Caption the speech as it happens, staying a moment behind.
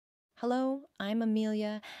Hello, I'm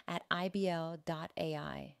Amelia at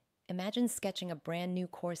ibl.ai. Imagine sketching a brand new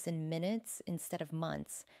course in minutes instead of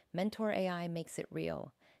months. mentorAI makes it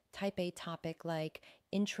real. Type a topic like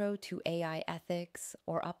Intro to AI Ethics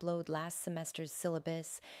or upload last semester's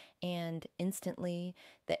syllabus, and instantly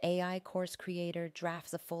the AI course creator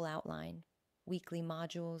drafts a full outline. Weekly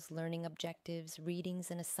modules, learning objectives, readings,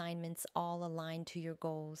 and assignments all aligned to your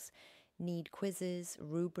goals. Need quizzes,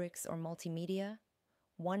 rubrics, or multimedia?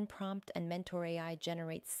 One prompt and mentorAI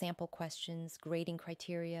generates sample questions, grading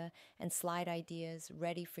criteria, and slide ideas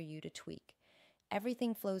ready for you to tweak.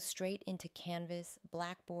 Everything flows straight into Canvas,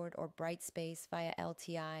 Blackboard, or Brightspace via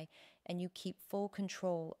LTI, and you keep full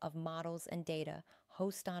control of models and data.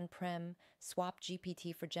 Host on-prem, swap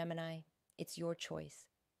GPT for Gemini. It's your choice.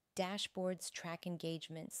 Dashboards track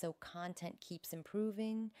engagement so content keeps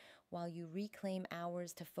improving while you reclaim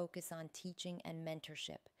hours to focus on teaching and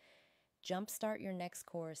mentorship. Jumpstart your next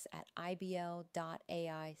course at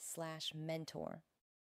ibl.ai/mentor.